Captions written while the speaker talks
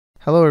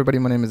Hello everybody,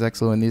 my name is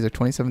Exlo and these are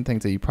 27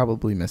 things that you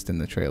probably missed in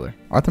the trailer.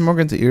 Arthur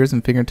Morgan's ears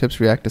and fingertips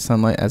react to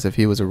sunlight as if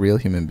he was a real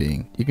human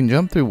being. You can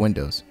jump through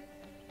windows,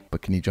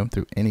 but can you jump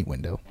through any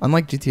window?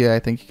 Unlike GTA, I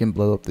think you can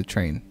blow up the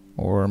train,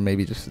 or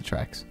maybe just the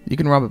tracks. You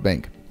can rob a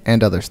bank,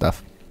 and other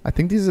stuff. I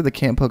think these are the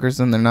camp hookers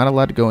and they're not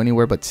allowed to go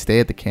anywhere but stay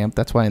at the camp.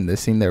 That's why in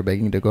this scene they're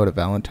begging to go to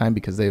Valentine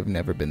because they have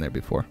never been there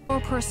before. More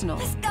personal.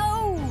 Let's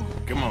go!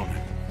 Come on.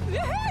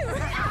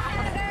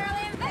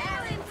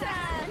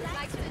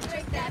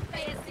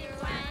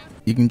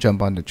 You can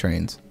jump onto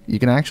trains. You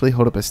can actually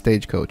hold up a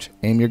stagecoach,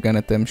 aim your gun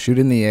at them, shoot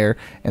in the air,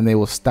 and they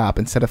will stop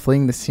instead of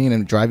fleeing the scene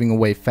and driving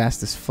away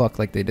fast as fuck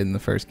like they did in the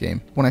first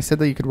game. When I said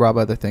that you could rob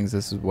other things,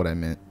 this is what I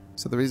meant.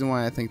 So the reason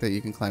why I think that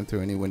you can climb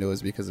through any window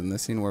is because in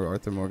this scene where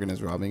Arthur Morgan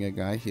is robbing a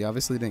guy, he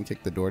obviously didn't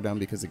kick the door down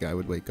because the guy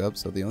would wake up,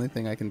 so the only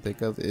thing I can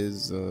think of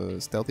is a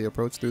stealthy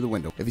approach through the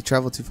window. If you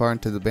travel too far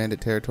into the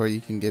bandit territory,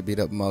 you can get beat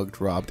up, mugged,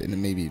 robbed, and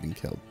maybe even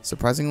killed.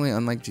 Surprisingly,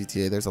 unlike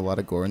GTA, there's a lot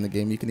of gore in the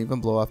game. You can even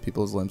blow off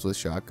people's limbs with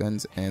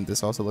shotguns, and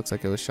this also looks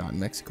like it was shot in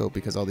Mexico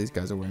because all these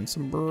guys are wearing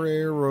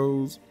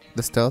sombreros.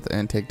 The stealth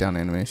and takedown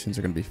animations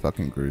are going to be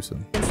fucking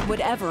gruesome.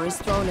 Whatever is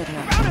thrown at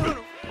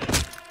him.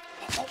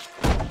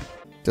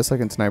 Just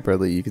like in Sniper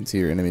Elite, you can see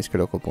your enemy's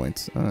critical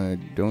points. I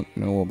don't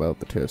know about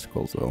the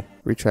testicles though.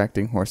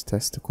 Retracting horse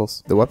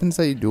testicles. The weapons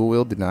that you dual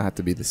wield do not have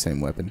to be the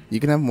same weapon. You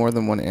can have more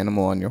than one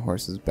animal on your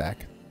horse's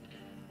back.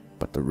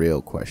 But the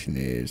real question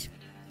is,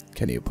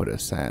 can you put a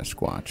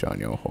Sasquatch on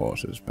your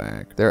horse's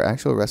back? There are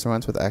actual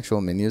restaurants with actual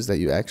menus that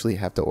you actually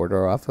have to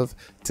order off of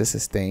to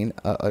sustain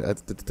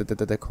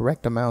the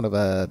correct amount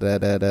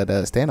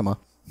of stamina.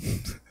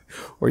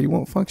 Or you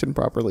won't function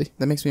properly.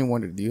 That makes me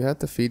wonder, do you have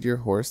to feed your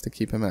horse to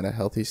keep him at a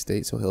healthy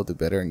state so he'll do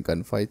better in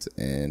gunfights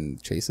and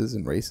chases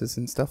and races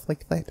and stuff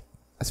like that?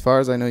 As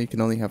far as I know, you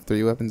can only have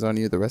 3 weapons on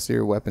you. The rest of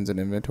your weapons and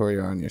inventory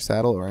are on your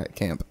saddle or at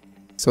camp.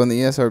 So in the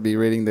ESRB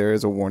rating, there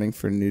is a warning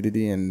for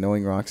nudity, and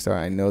knowing Rockstar,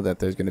 I know that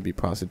there's going to be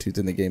prostitutes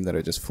in the game that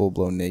are just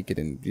full-blown naked,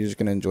 and you're just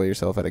going to enjoy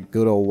yourself at a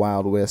good old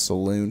Wild West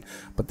saloon.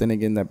 But then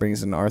again, that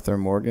brings in Arthur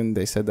Morgan.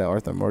 They said that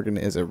Arthur Morgan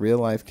is a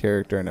real-life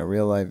character in a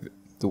real-life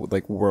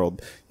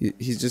world.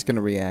 He's just going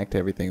to react to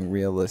everything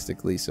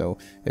realistically, so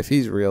if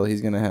he's real,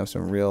 he's going to have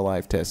some real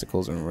life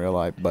testicles and real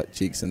life butt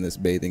cheeks in this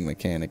bathing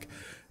mechanic,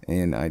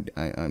 and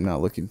I'm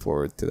not looking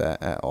forward to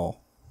that at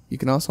all. You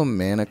can also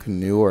man a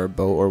canoe or a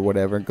boat or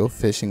whatever, go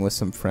fishing with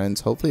some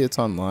friends. Hopefully it's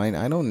online.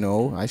 I don't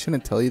know, I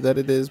shouldn't tell you that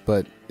it is,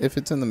 but if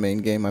it's in the main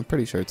game, I'm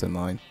pretty sure it's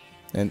inline.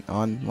 And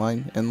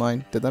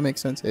inline, did that make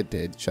sense? It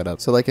did, shut up.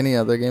 So like any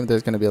other game,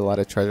 there's going to be a lot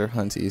of treasure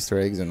hunts, Easter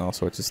eggs, and all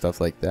sorts of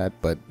stuff like that,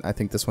 but I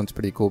think this one's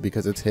pretty cool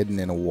because it's hidden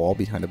in a wall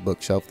behind a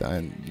bookshelf,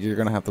 and you're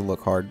going to have to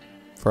look hard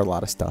for a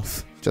lot of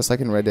stuff. Just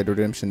like in Red Dead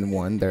Redemption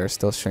 1, there are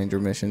still stranger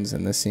missions.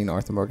 In this scene,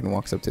 Arthur Morgan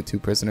walks up to 2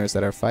 prisoners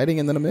that are fighting,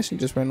 and then a mission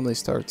just randomly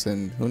starts,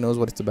 and who knows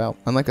what it's about.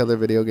 Unlike other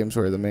video games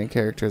where the main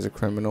character is a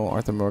criminal,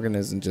 Arthur Morgan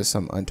isn't just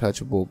some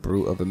untouchable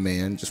brute of a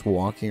man just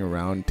walking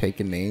around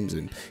taking names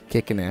and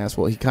kicking ass.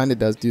 Well, he kind of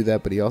does do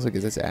that, but he also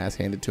gets his ass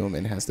handed to him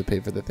and has to pay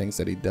for the things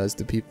that he does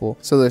to people.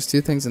 So there's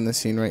 2 things in this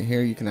scene right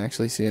here. You can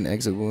actually see an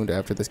exit wound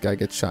after this guy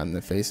gets shot in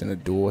the face in a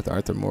duel with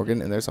Arthur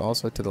Morgan, and there's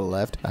also to the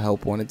left a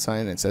help wanted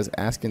sign, and it says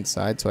ask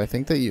inside. So I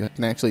think that you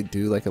can actually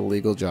do like a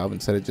legal job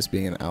instead of just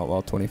being an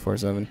outlaw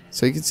 24/7.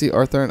 So you can see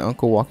Arthur and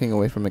Uncle walking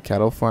away from a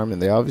cattle farm,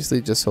 and they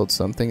obviously just sold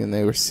something, and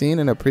they were seen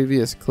in a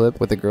previous clip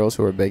with the girls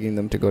who were begging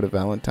them to go to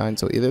Valentine.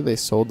 So either they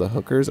sold the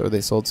hookers or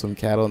they sold some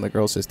cattle and the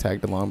girls just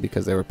tagged along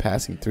because they were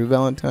passing through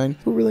Valentine.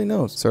 Who really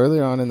knows? So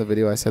earlier on in the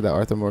video I said that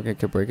Arthur Morgan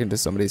could break into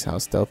somebody's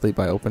house stealthily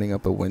by opening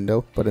up a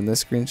window, but in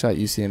this screenshot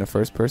you see in a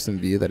first person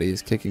view that he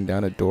is kicking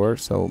down a door,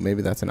 so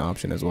maybe that's an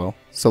option as well.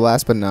 So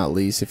last but not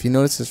least, if you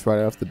notice this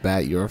right off the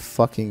bat, you're a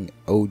fucking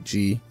OG.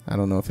 I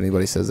don't know if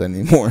anybody says that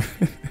anymore.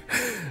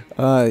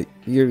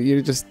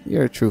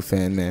 You're a true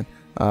fan, man.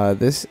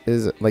 This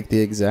is like the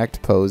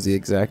exact pose, the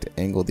exact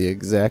angle, the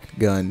exact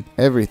gun,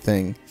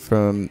 everything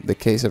from the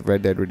case of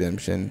Red Dead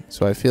Redemption.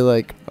 So I feel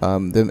like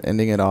them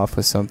ending it off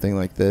with something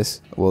like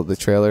this, well, the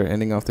trailer,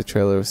 ending off the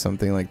trailer with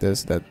something like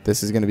this, that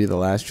this is going to be the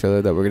last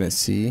trailer that we're going to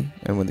see,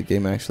 and when the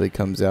game actually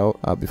comes out,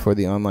 before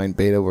the online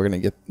beta, we're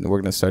going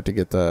to start to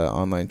get the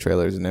online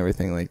trailers and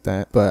everything like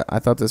that. But I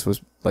thought this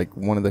was like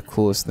one of the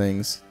coolest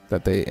things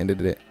that they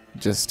ended it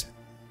just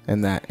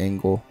in that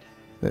angle,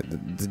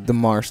 the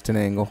Marston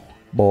angle.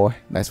 Boy,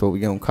 that's what we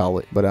gonna call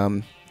it. But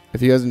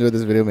if you guys enjoyed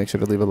this video, make sure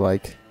to leave a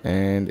like,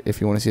 and if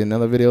you want to see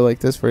another video like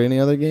this for any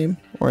other game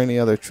or any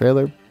other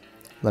trailer,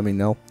 let me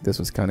know. This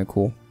was kind of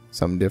cool,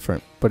 something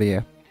different. But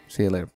yeah, see you later.